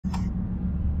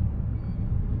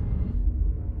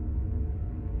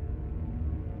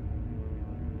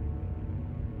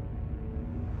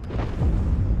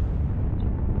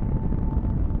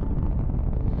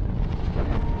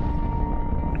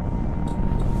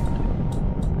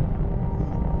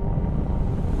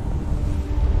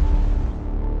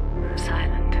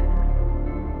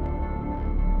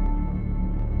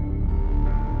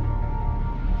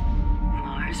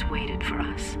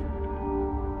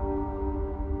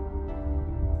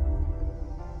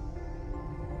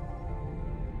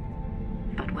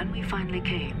when we finally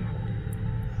came.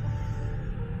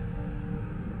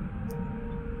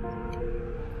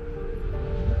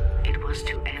 It was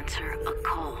to answer a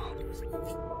call.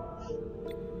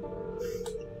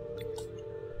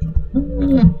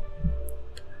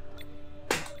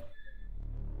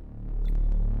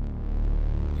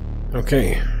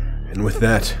 Okay, and with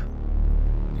that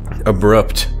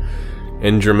abrupt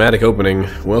and dramatic opening,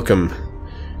 welcome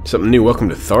to something new. Welcome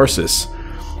to Tharsis.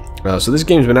 So this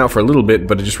game's been out for a little bit,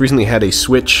 but it just recently had a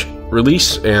Switch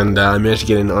release, and I managed to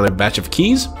get in on a batch of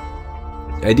keys.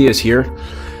 The idea is here.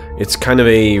 It's kind of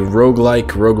a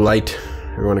roguelite,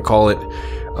 whatever you want to call it,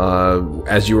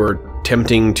 as you are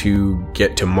attempting to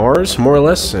get to Mars, more or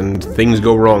less, and things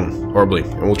go wrong horribly,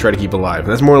 and we'll try to keep alive.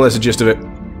 And that's more or less the gist of it.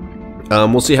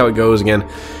 We'll see how it goes. Again,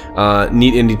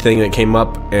 neat indie thing that came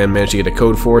up and managed to get a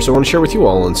code for, so I want to share with you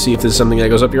all and see if this is something that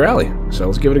goes up your alley. So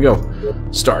let's give it a go.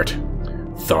 Start.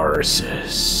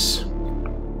 Tharsis.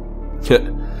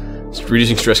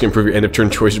 Reducing stress can improve your end-of-turn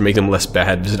choices and make them less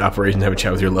bad. Visit operations and have a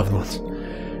chat with your loved ones.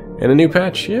 And a new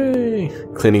patch, yay!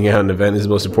 Cleaning out an event is the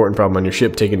most important problem on your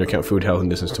ship, taking into account food, health, and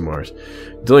distance to Mars.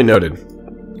 Duly noted.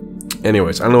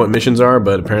 Anyways, I don't know what missions are,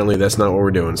 but apparently that's not what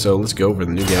we're doing, so let's go for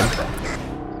the new game.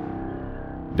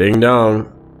 Ding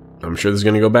dong. I'm sure this is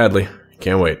going to go badly.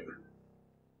 Can't wait.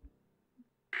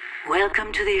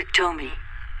 Welcome to the Ectomy.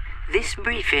 This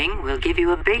briefing will give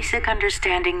you a basic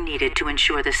understanding needed to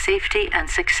ensure the safety and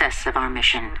success of our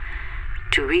mission.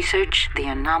 To research the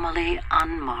anomaly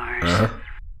on Mars.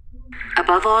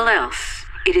 Above all else,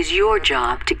 it is your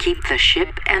job to keep the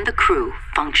ship and the crew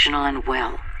functional and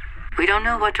well. We don't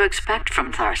know what to expect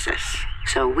from Tharsis,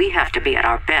 so we have to be at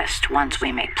our best once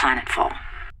we make planetfall.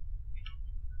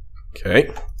 Okay.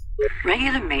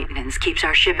 Regular maintenance keeps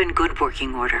our ship in good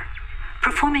working order.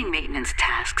 Performing maintenance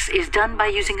tasks is done by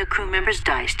using a crew member's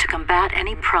dice to combat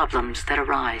any problems that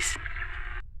arise.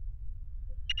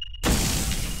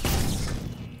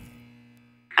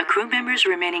 A crew member's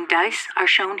remaining dice are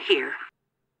shown here.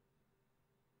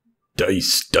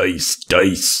 Dice, dice,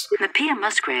 dice. The Pia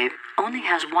Musgrave only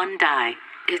has one die.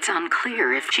 It's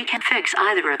unclear if she can fix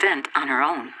either event on her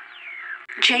own.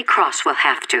 J. Cross will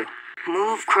have to.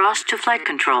 Move Cross to flight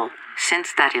control,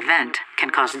 since that event can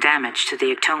cause damage to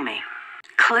the Ectomy.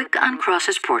 Click on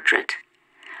Cross's portrait,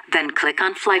 then click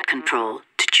on flight control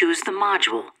to choose the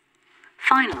module.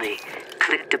 Finally,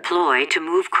 click deploy to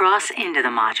move Cross into the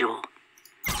module.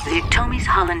 The Ectomy's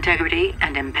hull integrity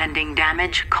and impending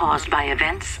damage caused by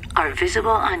events are visible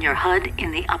on your HUD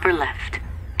in the upper left.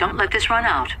 Don't let this run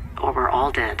out, or we're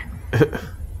all dead.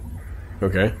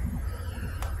 Okay.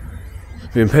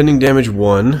 The impending damage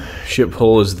 1. Ship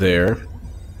hull is there.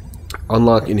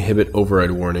 Unlock inhibit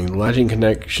override warning. The latching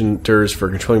connectors for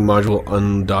controlling module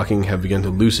undocking have begun to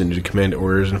loosen due to command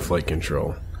orders and flight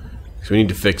control. So we need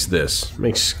to fix this.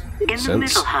 Makes sense. In the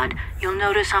middle HUD, you'll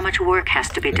notice how much work has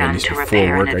to be done to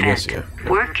repair an event. I guess, yeah.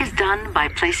 Work is done by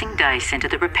placing dice into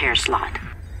the repair slot.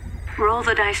 Roll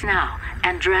the dice now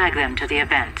and drag them to the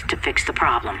event to fix the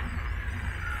problem.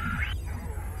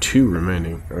 2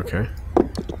 remaining. Okay.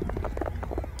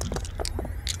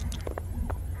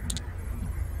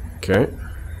 Okay.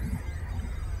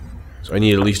 So I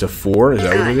need at least a 4, is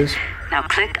that what it is? Now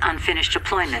click on Finish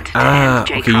Deployment to Ah, end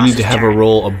J. okay, you need to have a turn.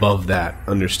 roll above that.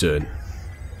 Understood.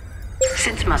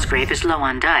 Since Musgrave is low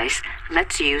on dice,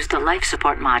 let's use the life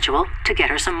support module to get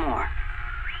her some more.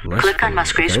 Click on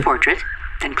Musgrave's portrait,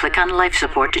 then click on life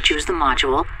support to choose the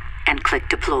module, and click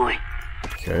Deploy.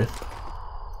 Okay.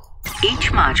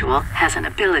 Each module has an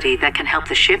ability that can help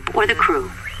the ship or the crew.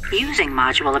 Using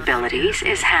module abilities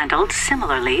is handled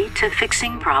similarly to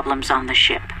fixing problems on the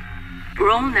ship.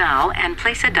 Roll now and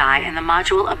place a die in the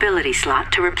module ability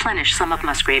slot to replenish some of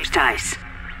Musgrave's dice.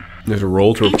 There's a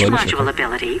roll to Each replenish? module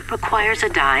ability requires a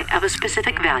die of a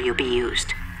specific value be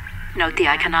used. Note the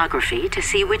iconography to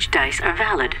see which dice are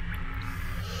valid.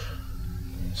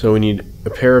 So we need a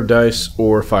pair of dice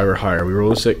or 5 or higher. We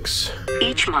roll a 6.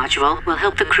 Each module will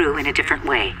help the crew in a different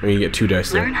way. And you get 2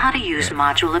 dice there. Learn how to use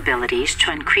module abilities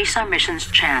to increase our mission's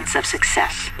chance of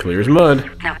success. Clear as mud.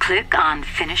 Now click on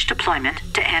Finish Deployment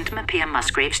to end Mapia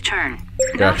Musgrave's turn.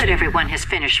 Now Gotcha. that everyone has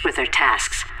finished with their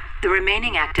tasks, the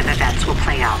remaining active events will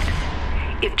play out.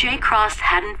 If J. Cross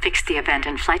hadn't fixed the event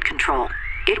in flight control,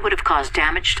 it would have caused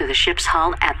damage to the ship's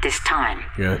hull at this time.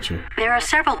 Gotcha. There are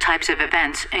several types of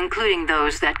events, including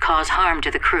those that cause harm to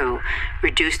the crew,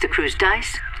 reduce the crew's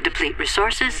dice, deplete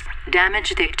resources, damage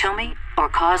the Ectomy, or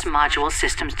cause module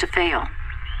systems to fail.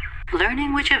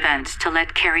 Learning which events to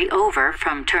let carry over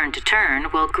from turn to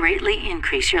turn will greatly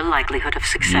increase your likelihood of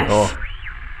success. Oh.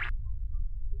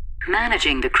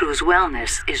 Managing the crew's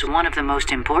wellness is one of the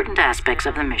most important aspects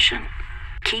of the mission.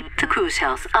 Keep the crew's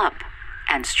health up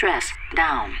and stress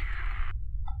down.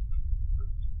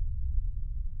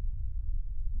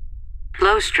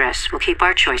 Low stress will keep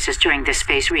our choices during this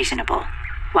phase reasonable,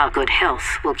 while good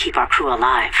health will keep our crew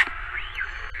alive.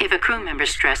 If a crew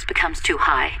member's stress becomes too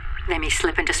high, they may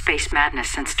slip into space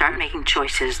madness and start making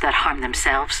choices that harm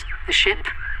themselves, the ship,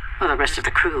 or the rest of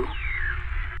the crew.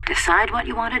 Decide what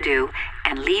you want to do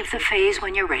and leave the phase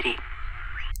when you're ready.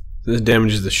 This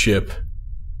damages the ship,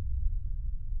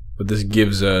 but this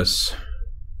gives us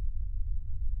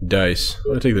dice.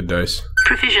 I'll take the dice.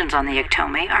 Provisions on the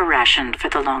Ectomy are rationed for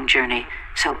the long journey,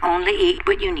 so only eat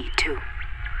what you need to.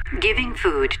 Giving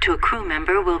food to a crew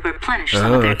member will replenish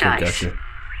some of their dice. Gotcha.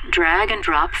 Drag and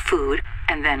drop food,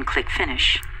 and then click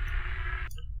finish.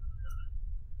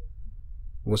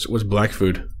 What's black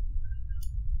food?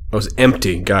 Oh, it's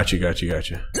empty.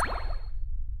 Gotcha.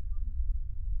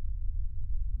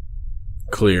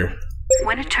 Clear.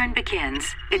 When a turn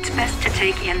begins, it's best to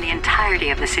take in the entirety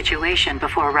of the situation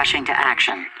before rushing to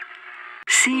action.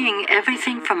 Seeing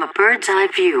everything from a bird's eye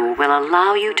view will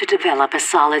allow you to develop a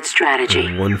solid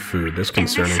strategy. One food, that's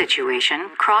concerning. In this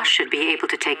situation, Cross should be able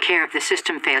to take care of the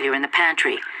system failure in the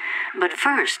pantry. But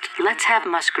first, let's have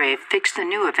Musgrave fix the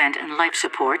new event in life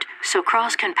support so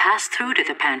Cross can pass through to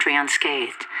the pantry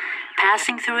unscathed.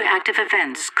 Passing through active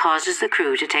events causes the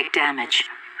crew to take damage.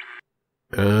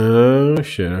 Oh,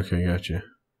 shit. Okay, gotcha.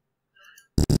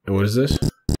 And what is this?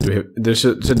 There's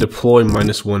a deploy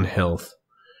 -1 health.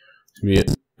 Be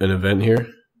an event here.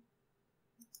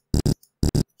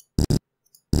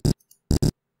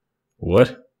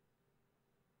 What?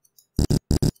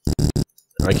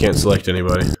 I can't select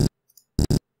anybody.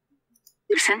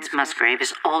 Since Musgrave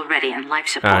is already in life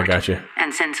support, gotcha.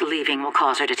 and since leaving will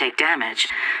cause her to take damage,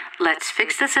 let's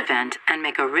fix this event and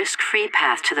make a risk-free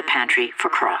path to the pantry for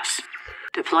Cross.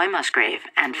 Deploy Musgrave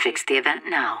and fix the event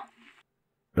now.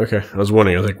 Okay, I was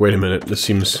wondering. I was like, wait a minute, this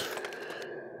seems...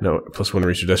 No, +1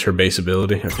 reach. That's her base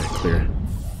ability. Okay, clear.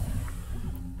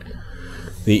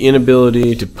 The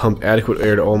inability to pump adequate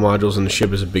air to all modules in the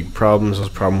ship is a big problem. This is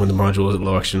a problem when the module is at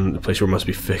low oxygen, the place where it must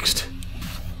be fixed.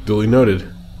 Duly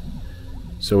noted.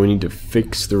 So we need to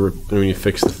fix the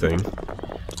thing.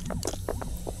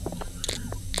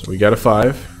 So we got a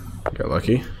 5. Got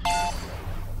lucky.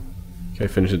 Okay,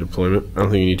 finish the deployment. I don't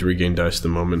think you need to regain dice at the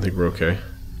moment. I think we're okay.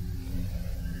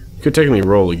 We could technically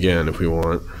roll again if we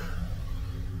want.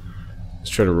 Let's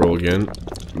try to roll again.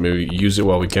 Maybe use it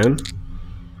while we can.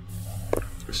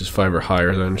 This is 5 or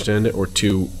higher, as I understand it. Or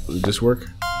 2. Does this work?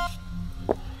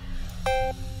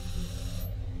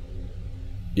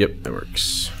 Yep, that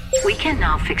works. We can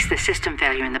now fix the system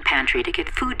failure in the pantry to get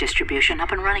food distribution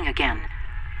up and running again.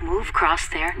 Move Cross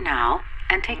there now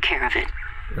and take care of it.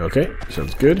 Okay,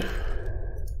 sounds good.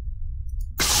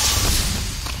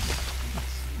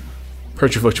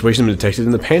 Pressure fluctuation detected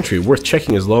in the pantry. Worth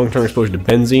checking as long-term exposure to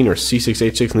benzene or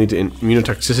C6H6 can lead to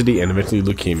immunotoxicity and eventually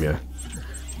leukemia.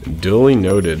 Duly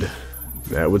noted.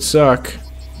 That would suck.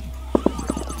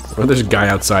 Oh, there's a guy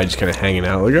outside just kind of hanging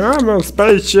out like, I'm a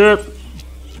spaceship!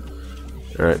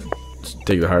 Alright, let's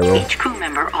take the high roll. Each crew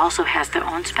member also has their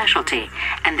own specialty,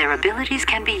 and their abilities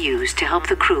can be used to help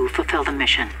the crew fulfill the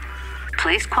mission.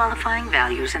 Place qualifying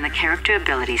values in the character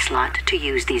ability slot to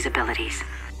use these abilities.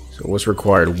 So what's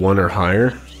required? 1 or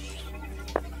higher?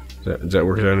 Does that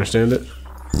work as I understand it?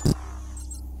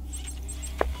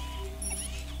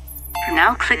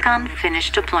 Now click on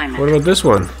Finish Deployment. What about this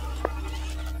one?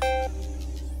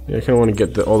 Yeah, I kind of want to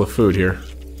get all the food here.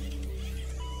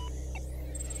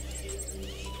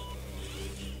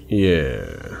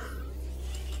 Yeah.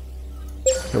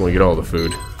 I want to get all the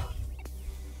food.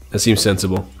 That seems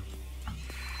sensible.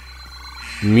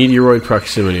 Meteoroid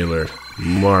proximity alert.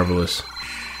 Marvelous.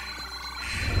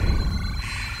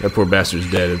 That poor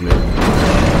bastard's dead, isn't he?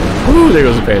 Woo, there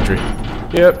goes the pantry.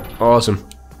 Yep, awesome.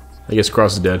 I guess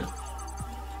Cross is dead.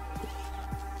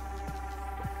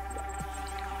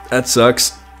 That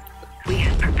sucks. We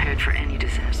have prepared for any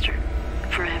disaster.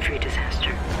 For every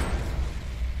disaster.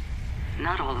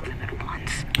 Not all of them at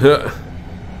once.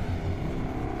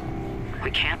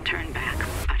 We can't turn back,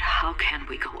 but how can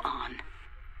we go on?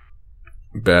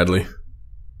 Badly.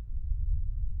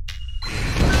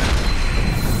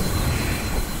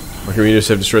 Archimedes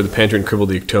have destroyed the pantry and crippled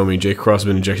the Ectomy. J. Cross has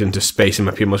been ejected into space, and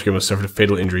my people Musgrave have suffered a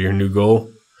fatal injury. Your new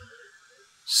goal?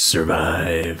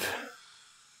 Survive.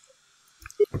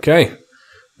 Okay.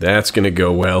 That's gonna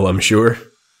go well, I'm sure.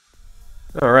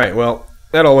 Alright, well,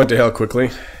 that all went to hell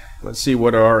quickly. Let's see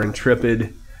what our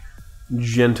intrepid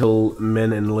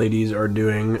gentlemen and ladies are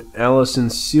doing. Alison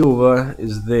Silva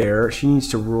is there. She needs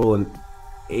to roll an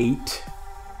 8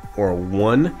 or a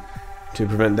 1. to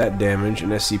prevent that damage,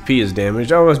 and SCP is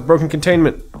damaged. Oh, it's broken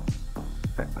containment.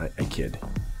 I kid.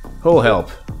 Whole help.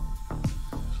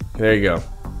 There you go.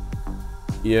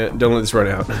 Yeah, don't let this run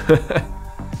out.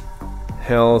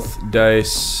 Health,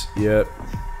 dice, yep.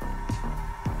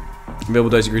 Available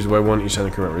dice increases by 1 each time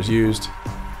the current member is used.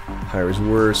 Higher is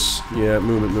worse. Yeah,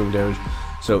 movement damage.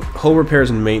 So, hull repairs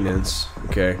and maintenance.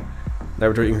 Okay.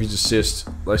 Laboratory increased assist,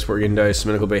 life support gain dice,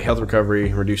 medical bay, health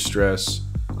recovery, reduced stress.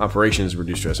 Operations,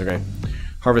 reduced stress, okay.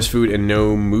 Harvest food and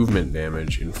no movement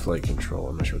damage in flight control.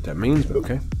 I'm not sure what that means, but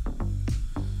okay.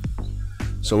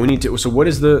 So we need to. So what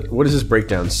is this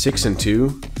breakdown? 6 and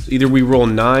 2. So either we roll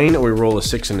 9 or we roll a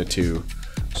 6 and a 2.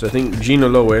 So I think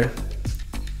Ginolowe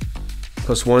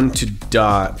 +1 to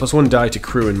die. +1 die to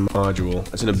crew and module.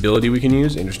 That's an ability we can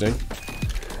use. Interesting.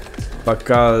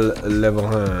 Bacal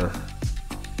Leverin.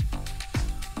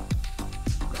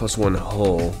 +1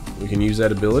 hull. We can use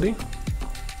that ability.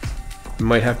 It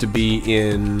might have to be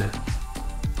in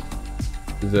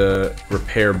the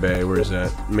repair bay. Where is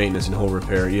that? Maintenance and hull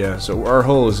repair. Yeah, so our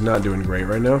hull is not doing great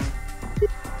right now.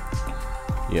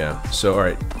 Yeah, so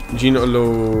alright. Gino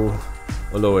Aloe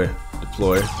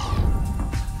deploy.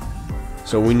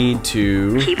 So we need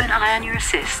to keep an eye on your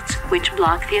assists, which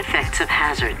block the effects of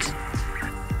hazards.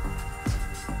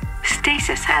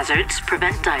 Stasis hazards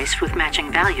prevent dice with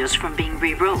matching values from being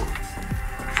re-rolled.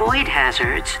 Void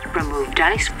hazards remove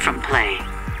dice from play.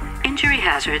 Injury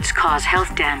hazards cause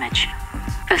health damage.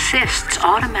 Assists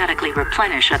automatically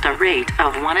replenish at the rate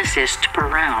of 1 assist per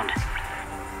round.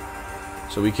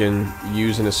 So we can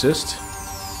use an assist.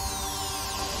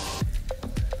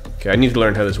 Okay, I need to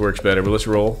learn how this works better, but let's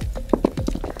roll.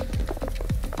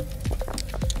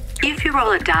 If you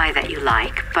roll a die that you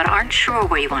like, but aren't sure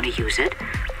where you want to use it,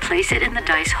 place it in the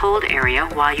dice hold area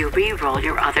while you re-roll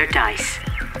your other dice.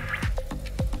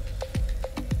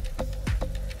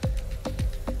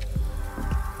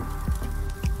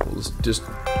 Let's just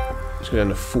go down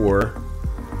to 4.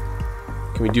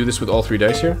 Can we do this with all 3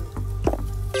 dice here?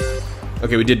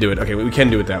 Okay, we did do it. Okay, we can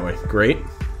do it that way. Great.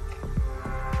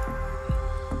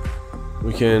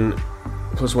 We can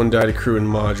 +1 die to crew and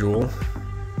module.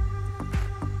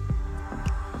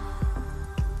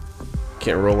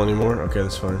 Can't roll anymore? Okay,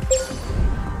 that's fine.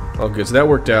 All good. So that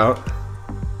worked out.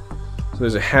 So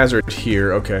there's a hazard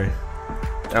here. Okay.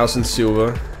 Alison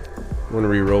Silva. Want to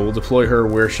re-roll. We'll deploy her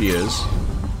where she is.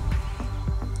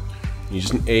 You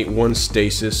just 1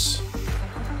 stasis.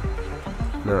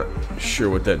 Not sure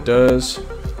what that does.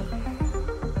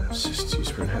 Assist 2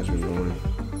 spread hazard 1.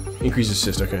 Increase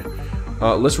assist, okay.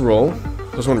 Let's roll.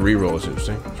 +1 re-roll is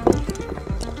interesting.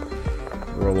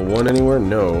 Roll a 1 anywhere?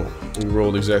 No. We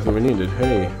rolled exactly what we needed.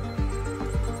 Hey.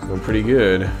 Going pretty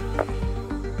good.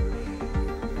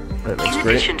 Alright, that's great. In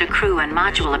addition to crew and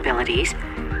module abilities,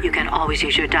 you can always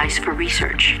use your dice for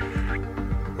research.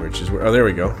 Which is where... Oh, there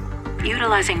we go.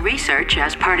 Utilizing research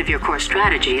as part of your core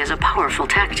strategy is a powerful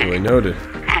tactic. Really noted.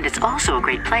 And it's also a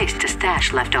great place to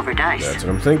stash leftover dice. That's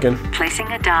what I'm thinking.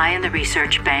 Placing a die in the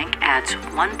research bank adds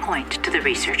 1 point to the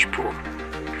research pool.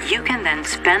 You can then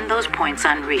spend those points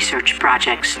on research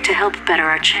projects to help better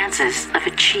our chances of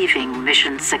achieving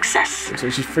mission success. Looks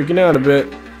like she's freaking out a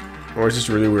bit. Or is this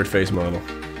a really weird face model?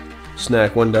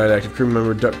 Snack, 1 die to active crew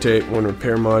member, duct tape, 1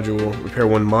 repair module, repair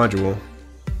 1 module.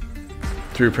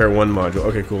 3 repair 1 module.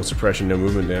 Okay, cool. Suppression, no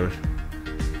movement damage.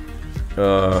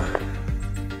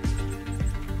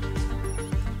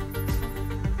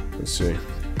 Let's see.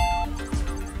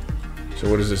 So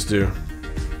what does this do?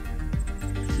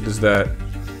 Does that...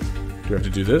 Do we have to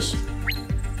do this?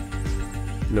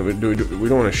 No, we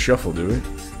don't want to shuffle, do we?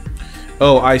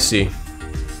 Oh, I see.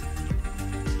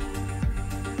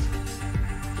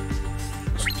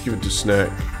 Let's give it to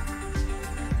Snack.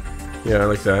 Yeah, I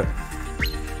like that.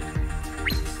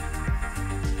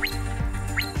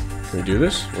 Can we do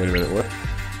this? Wait a minute, what?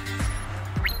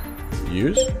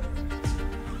 Use?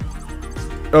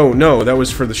 Oh, no, that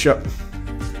was for the shop.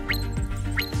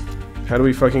 How do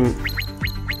we fucking...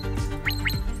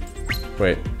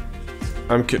 Wait.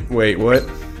 Wait, what?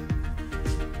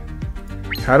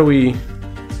 How do we...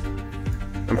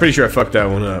 I'm pretty sure I fucked that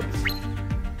one up.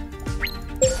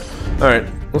 Alright,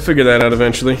 we'll figure that out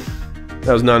eventually.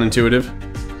 That was non-intuitive.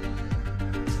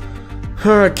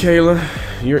 Alright, Kayla.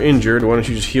 You're injured. Why don't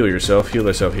you just heal yourself? Heal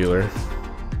thyself, healer.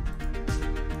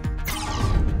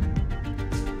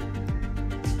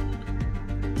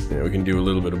 Yeah, we can do a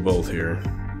little bit of both here.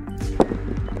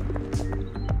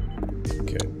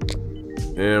 Okay.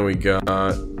 And we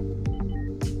got...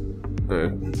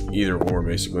 either or,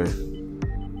 basically.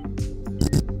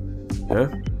 Yeah?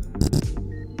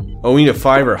 Oh, we need a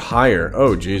 5 or higher.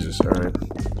 Oh, Jesus. Alright.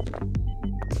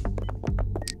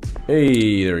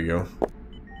 Hey, there we go.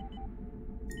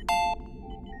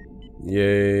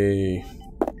 Yay.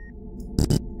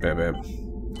 Bam, bam.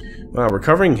 Wow,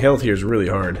 recovering health here is really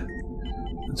hard.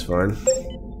 That's fine.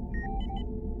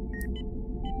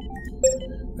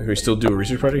 Can we still do a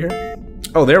research project here?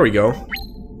 Oh, there we go.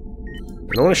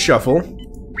 I don't want to shuffle.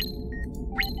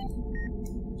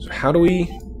 So how do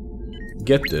we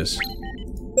get this?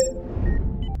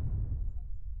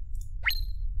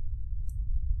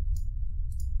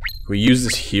 We use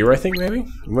this here, I think, maybe?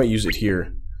 We might use it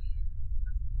here.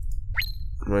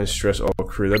 Minus stress all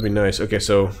crew. That'd be nice. Okay,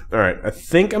 so, alright. I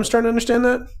think I'm starting to understand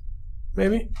that?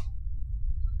 Maybe?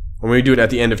 Or maybe do it at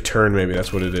the end of turn, maybe.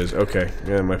 That's what it is. Okay.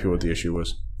 Yeah, that might be what the issue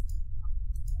was.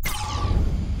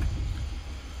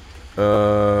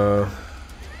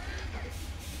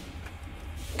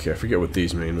 Okay, I forget what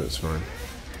these mean, but it's fine.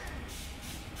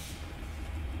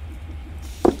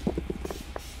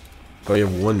 Oh, you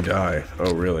have one die.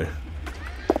 Oh, really?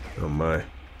 Oh, my.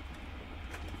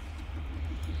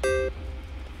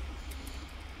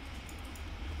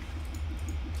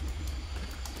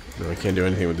 No, I can't do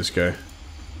anything with this guy. Can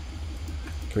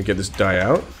we get this die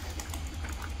out?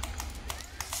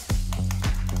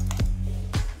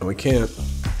 No, we can't.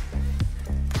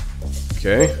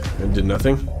 Okay, it did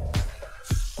nothing.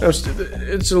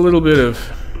 It's a little bit of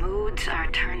Moods are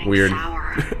turning weird.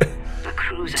 sour. The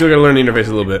crew's Still gotta learn the interface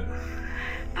a little bit.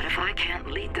 But if I can't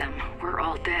lead them, we're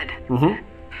all dead. Mm-hmm.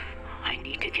 I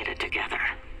need to get it together.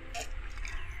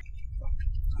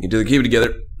 You do keep it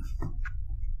together.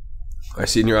 I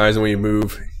see it in your eyes and the way you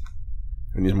move.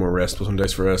 We need more rest. Plus some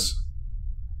dice for us.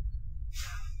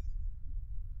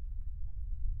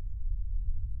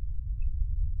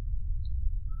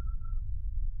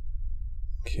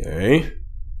 Okay.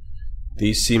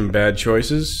 These seem bad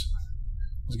choices.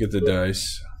 Let's get the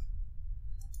dice.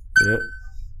 Yep.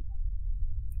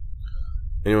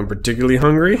 Anyone particularly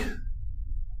hungry?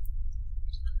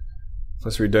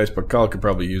 Plus 3 dice, but Kyle could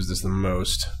probably use this the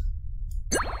most.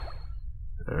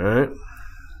 Alright.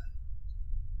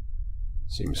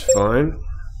 Seems fine.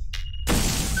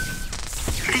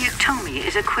 The Atomi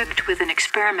is equipped with an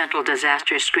experimental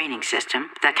disaster screening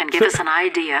system that can give us an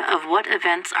idea of what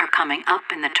events are coming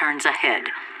up in the turns ahead.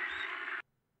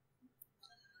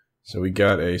 So we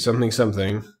got a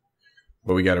something,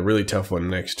 but we got a really tough one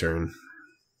next turn.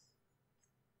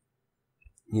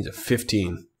 Needs a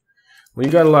 15. Well,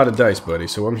 you got a lot of dice, buddy,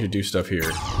 so why don't you do stuff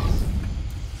here?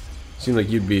 Seems like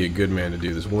you'd be a good man to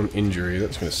do this. One injury,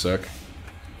 that's gonna suck.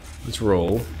 Let's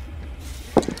roll.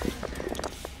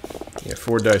 Yeah,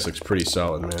 4 dice looks pretty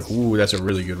solid, man. Ooh, that's a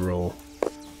really good roll.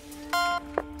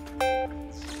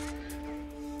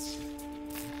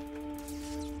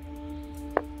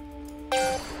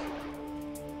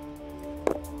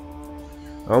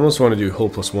 I almost want to do hull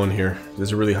 +1 here.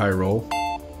 There's a really high roll.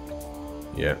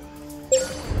 Yeah.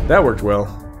 That worked well.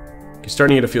 You're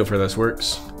starting to get a feel for how this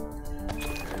works.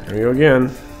 There we go again.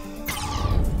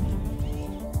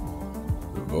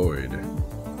 Void.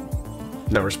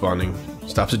 Not responding.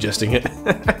 Stop suggesting it.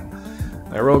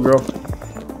 I roll, girl.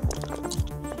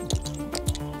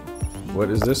 What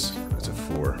is this? That's a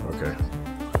 4. Okay.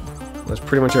 That's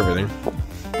pretty much everything.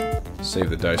 Save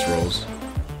the dice rolls.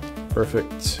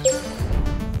 Perfect.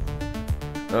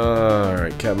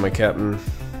 Alright, Captain, my Captain.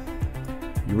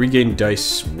 You regain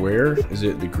dice where? Is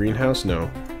it the greenhouse? No.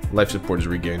 Life support is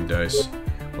regained dice.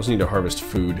 Also need to harvest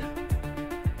food.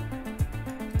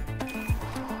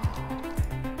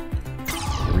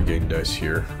 Regain dice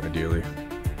here, ideally.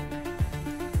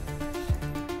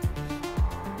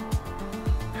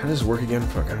 How does this work again?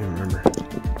 Fuck, I don't even remember.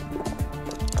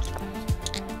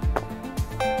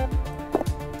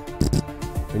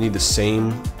 We need the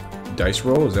same dice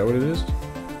roll? Is that what it is?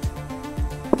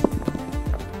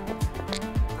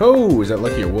 Oh, is that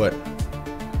lucky or what?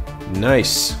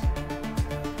 Nice.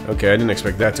 Okay, I didn't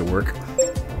expect that to work.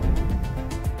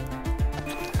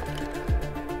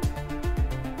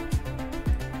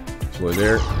 Floor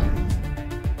there.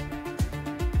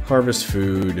 Harvest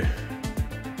food.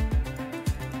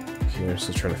 Okay, I'm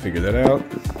still trying to figure that out.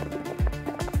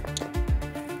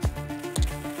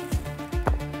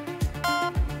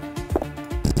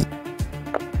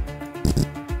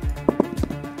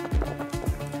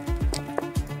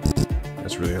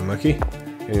 That's really unlucky.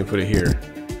 Can't even put it here.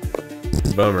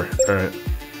 Bummer. Alright.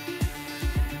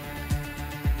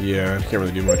 Yeah, I can't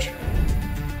really do much.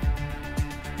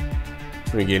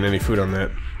 Let me gain any food on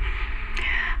that.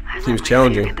 Seems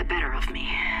challenging. Get the better of me,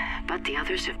 but the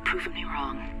others have proven me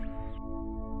wrong.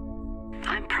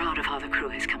 I'm proud of how the crew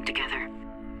has come together.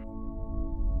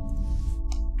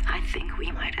 I think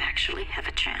we might actually have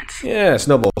a chance. Yeah,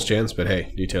 snowball's chance, but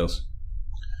hey, details.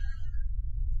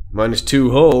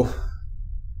 -2 hull.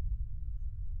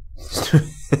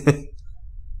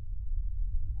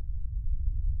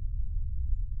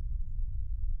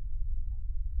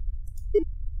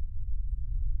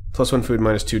 +1 food,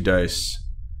 -2 dice.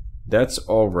 That's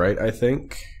alright, I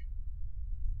think.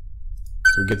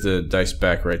 So we get the dice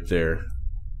back right there.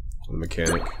 The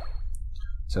mechanic.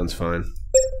 Sounds fine.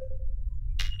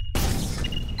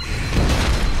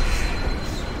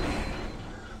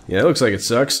 Yeah, it looks like it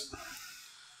sucks.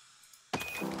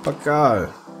 Fuck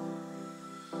God.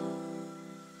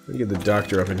 Let me get the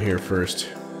doctor up in here first.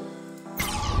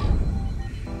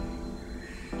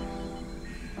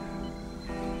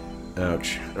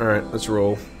 Ouch. Alright, let's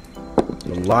roll. A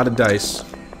lot of dice.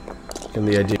 Getting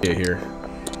the idea here.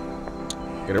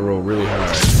 Gotta roll really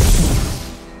high.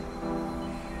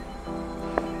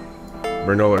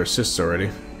 Burned all our assists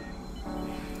already.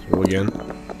 Let's roll again.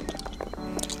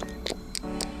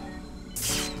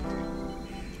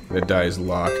 That die is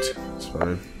locked. It's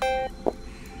fine.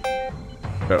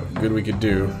 Oh, good we could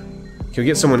do. Can we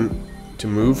get someone to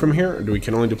move from here, or do we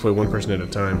can only deploy one person at a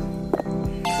time?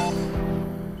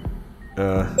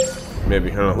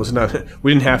 Maybe. I don't know. Let's not.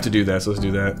 We didn't have to do that, so let's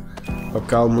do that.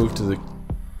 I'll move to the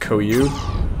Koyu.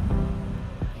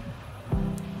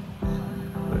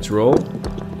 Let's roll.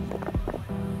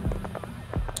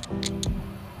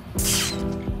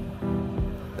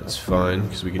 That's fine,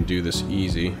 because we can do this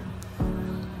easy.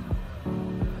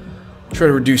 Try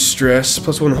to reduce stress.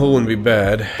 +1 hole wouldn't be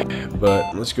bad,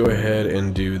 but let's go ahead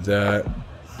and do that.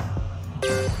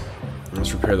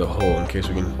 Let's repair the hole in case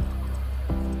we can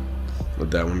let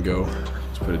that one go.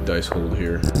 Let's put a dice hold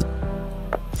here.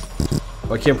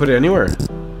 Oh, I can't put it anywhere.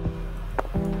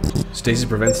 Stasis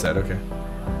prevents that. Okay.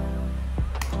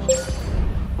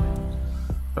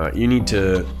 You need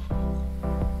to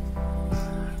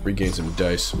regain some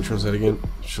dice. Which one's that again?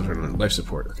 Children, life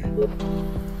support. Okay.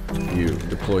 You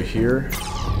deploy here.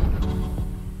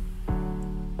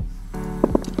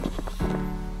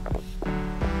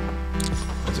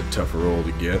 That's a tough roll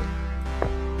to get.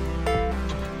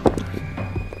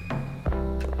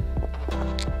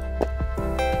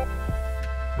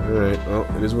 Alright, well,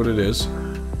 it is what it is.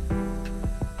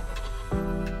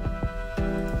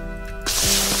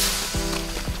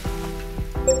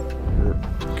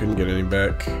 Couldn't get any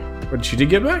back. What, she did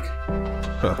get back?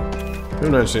 Huh.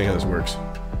 I'm not understanding how this works.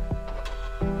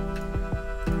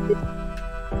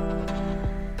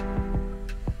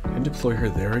 Can I deploy her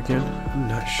there again? I'm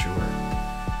not sure.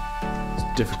 It's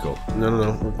difficult.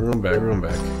 No, we're going back, we're going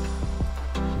back.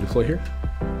 Deploy here?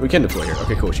 We can deploy here.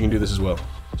 Okay, cool, she can do this as well.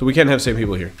 So we can't have the same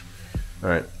people here.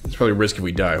 Alright, it's probably a risk if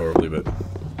we die horribly, but...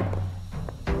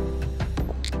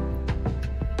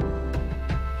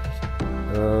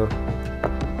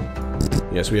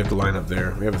 Yes, we have to line up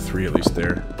there. We have a 3 at least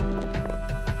there.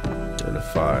 And a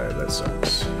 5, that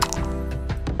sucks.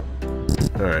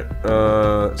 Alright,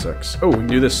 that sucks. Oh, we can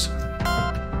do this.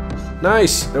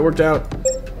 Nice! That worked out.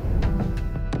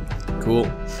 Cool.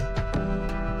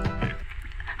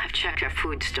 I've checked our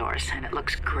food stores, and it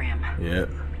looks grim. Yeah.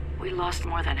 We lost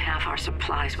more than half our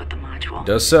supplies with the module.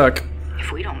 Does suck.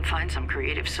 If we don't find some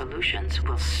creative solutions,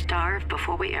 we'll starve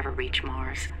before we ever reach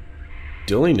Mars.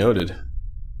 Duly noted.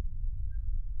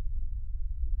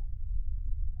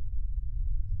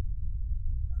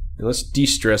 And let's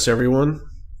de-stress everyone.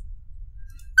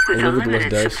 With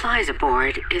unlimited supplies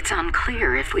aboard, it's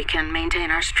unclear if we can maintain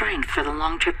our strength for the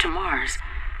long trip to Mars.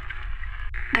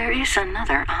 There is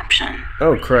another option.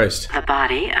 Oh, Christ. The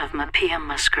body of Mapia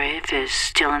Musgrave is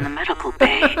still in the medical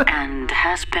bay and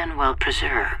has been well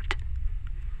preserved.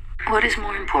 What is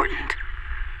more important?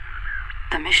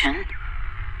 The mission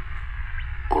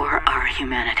or our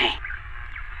humanity?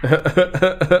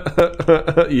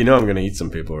 You know I'm gonna eat some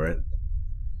people, right?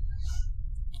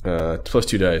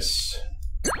 +2 dice.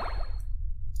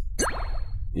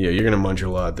 Yeah, you're gonna munch a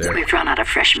lot there. We've run out of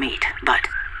fresh meat, but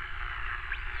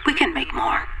we can make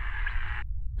more.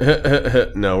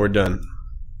 No, we're done.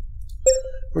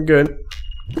 We're good.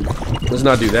 Let's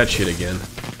not do that shit again.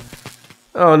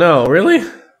 Oh no, really?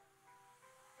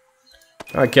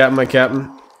 Alright, Captain, my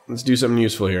Captain. Let's do something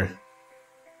useful here.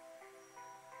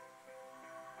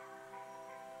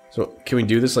 So, can we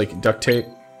do this like duct tape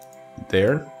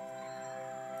there?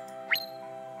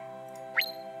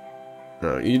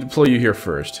 No, you deploy you here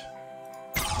first.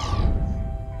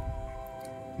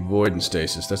 Void and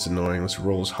stasis, that's annoying. Let's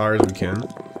roll as hard as we can.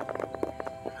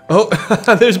 Oh,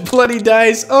 there's bloody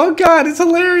dice! Oh god, it's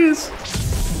hilarious!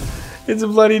 It's a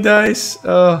bloody dice.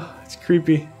 Oh, it's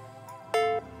creepy.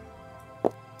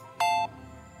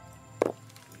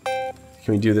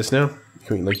 Can we do this now?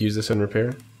 Can we, like, use this on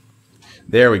repair?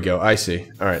 There we go, I see.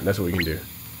 Alright, that's what we can do.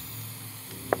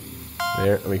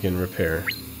 There, we can repair.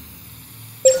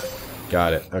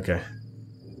 Got it, okay.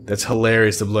 That's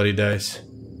hilarious, the bloody dice.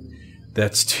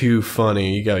 That's too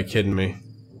funny, you gotta be kidding me.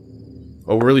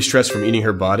 Oh, we're really stressed from eating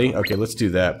her body? Okay, let's do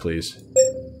that, please.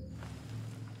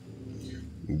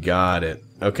 Got it.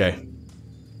 Okay.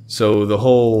 So the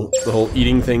whole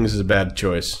eating things is a bad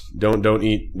choice. Don't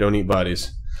eat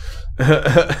bodies.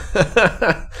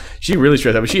 She really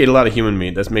stressed out, but she ate a lot of human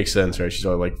meat. That makes sense, right? She's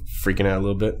all like freaking out a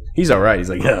little bit. He's alright. He's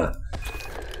like, yeah.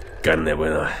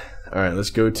 Alright,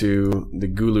 let's go to the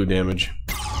Gulu damage.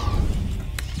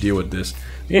 Deal with this.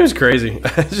 The game's crazy.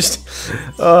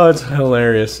 Oh, it's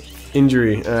hilarious.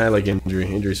 Injury. I like injury.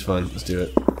 Injury's fun. Let's do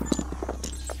it.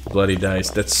 Bloody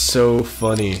dice. That's so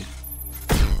funny.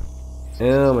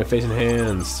 Oh, my face and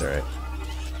hands. Alright.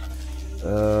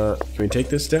 Can we take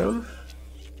this down?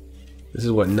 This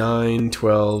is what, 9,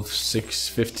 12, 6,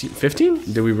 15?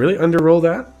 15? Did we really underroll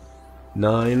that?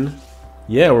 9.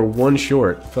 Yeah, we're 1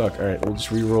 short. Fuck, alright, we'll just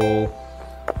re-roll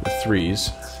the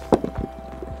 3s.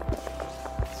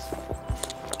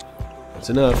 That's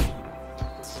enough.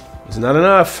 It's not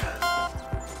enough!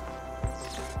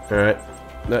 Alright,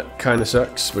 that kinda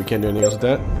sucks, but we can't do anything else with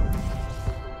that.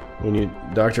 We need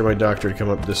my doctor to come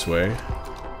up this way.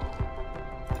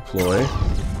 Deploy.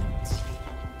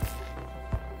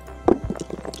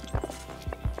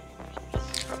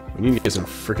 We need to get some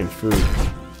freaking food.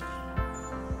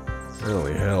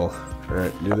 Holy hell.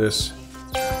 Alright, do this.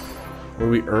 What do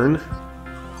we earn?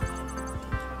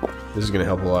 This is gonna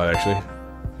help a lot, actually.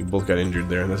 We both got injured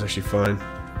there, and that's actually fine.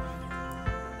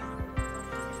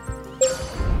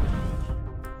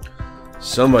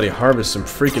 Somebody harvest some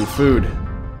freaking food.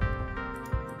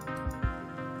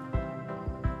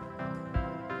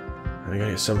 I gotta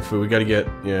get some food. We gotta get,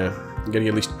 yeah, we gotta get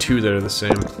at least 2 that are the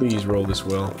same. Please roll this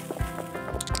well.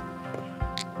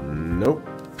 Nope.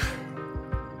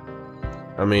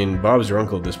 I mean, Bob's your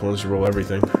uncle at this point. Let's roll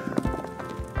everything.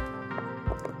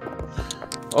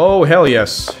 Oh, hell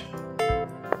yes.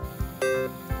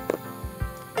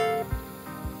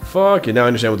 Fuck it. Now I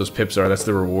understand what those pips are. That's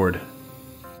the reward.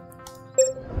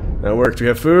 That worked. We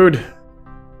have food. I'm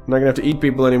not gonna have to eat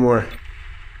people anymore.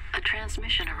 A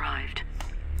transmission arrived.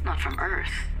 Not from Earth,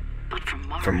 but from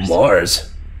Mars. From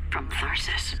Mars? From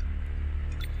Tharsis.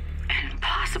 An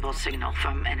impossible signal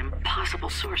from an impossible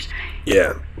source.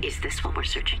 Yeah. Is this what we're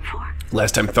searching for?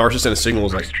 Last time Tharsis sent a signal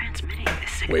was like transmitting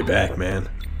this signal? way back, man.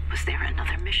 Was there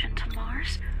another mission to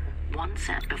Mars? One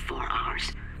sent before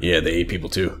ours? Yeah, they ate people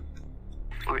too.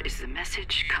 Or is the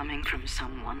message coming from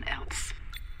someone else?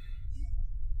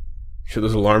 Shut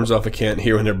those alarms off. I can't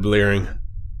hear when they're blaring.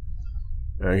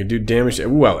 I can do damage to... Ooh,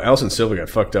 wow, Alison Silva got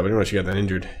fucked up. I didn't know she got that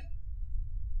injured.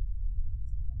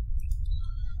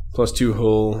 +2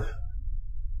 hull.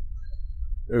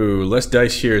 Ooh, less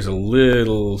dice here is a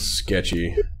little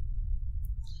sketchy.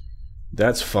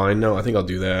 That's fine. No, I think I'll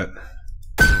do that.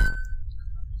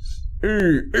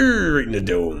 Right in the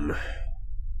dome.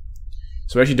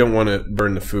 So I actually don't want to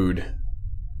burn the food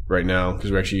right now,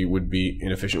 because we actually would be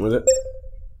inefficient with it.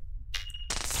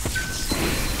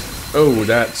 Oh,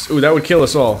 that would kill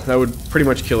us all. That would pretty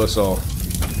much kill us all.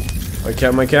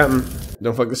 My captain,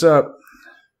 don't fuck this up.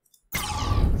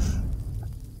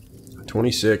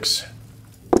 26.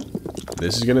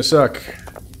 This is gonna suck.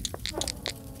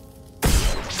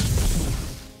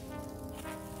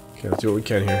 Okay, let's do what we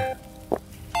can here.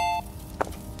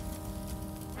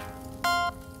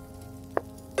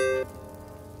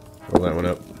 Roll that one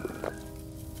up.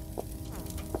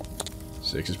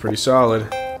 6 is pretty solid.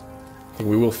 I think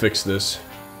we will fix this.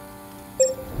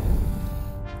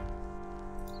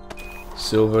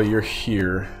 Silva, you're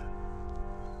here.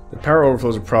 The power overflow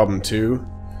is a problem too.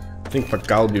 I think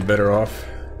Pakal would be better off.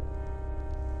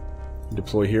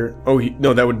 Deploy here. Oh,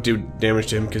 no, that would do damage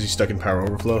to him because he's stuck in power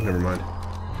overflow. Never mind.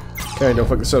 Okay, don't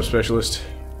fuck this up, specialist.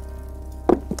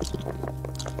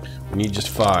 We need just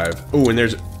 5. Oh, and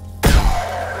there's...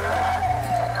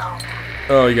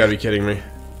 Oh, you gotta be kidding me.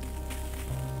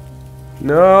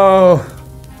 No!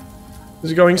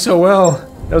 This is going so well.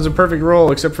 That was a perfect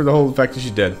roll, except for the whole fact that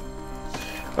she's dead.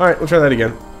 Alright, we'll try that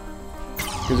again.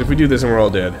 Because if we do this and we're all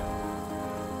dead.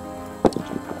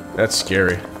 That's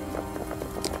scary.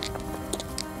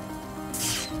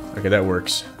 Okay, that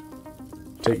works.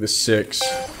 Take the 6.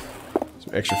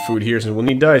 Some extra food here, since we'll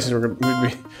need dice, and we're gonna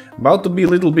be about to be a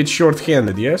little bit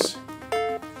short-handed, yes?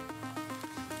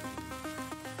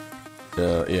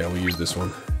 Yeah, we'll use this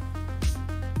one.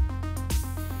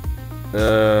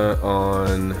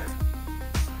 On...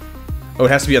 Oh, it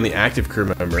has to be on the active crew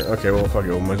member. Okay, well, fuck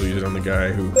it. We might as well use it on the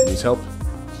guy who needs help.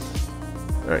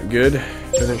 Alright, good.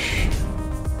 Finish.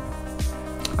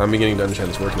 I'm beginning to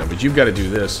understand this work now, but you've got to do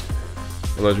this.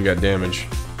 Otherwise we got damage.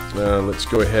 Let's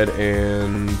go ahead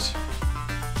and...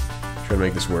 try to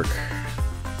make this work.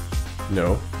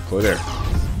 No. Deploy there.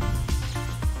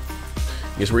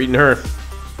 Guess we're eating her.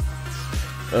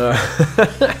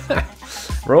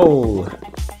 Roll.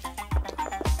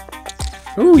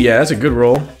 Ooh, yeah, that's a good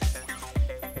roll.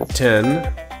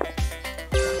 10.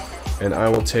 And I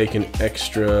will take an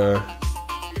extra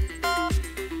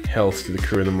health to the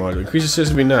crew in the module. Increase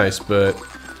assist would be nice, but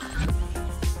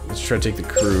let's try to take the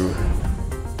crew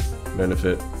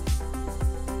benefit.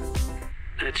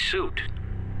 That suit.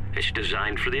 It's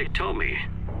designed for the Atomi.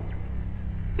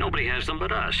 Nobody has them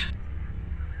but us.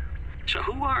 So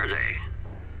who are they?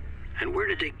 And where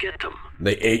did they get them?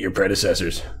 They ate your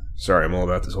predecessors. Sorry, I'm all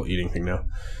about this whole eating thing now.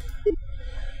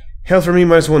 Health for me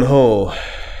 -1 hull.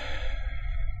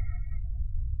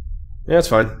 Yeah, that's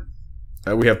fine.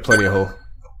 We have plenty of hull.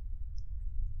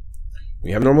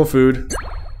 We have normal food,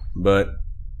 but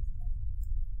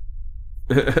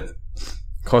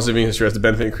cost of being stressed, the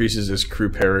benefit increases as crew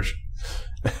perish.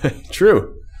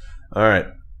 True. Alright.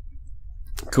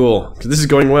 Cool. Because this is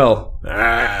going well.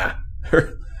 Ah!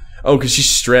 Oh, because she's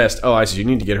stressed. Oh, I see. You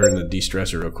need to get her in the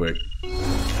de-stressor real quick.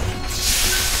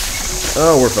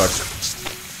 Oh, we're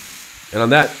fucked. And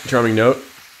on that charming note,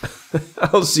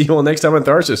 I'll see you all next time on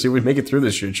Tharsis. See if we make it through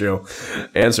this shit show.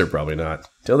 Answer, probably not.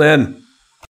 Till then.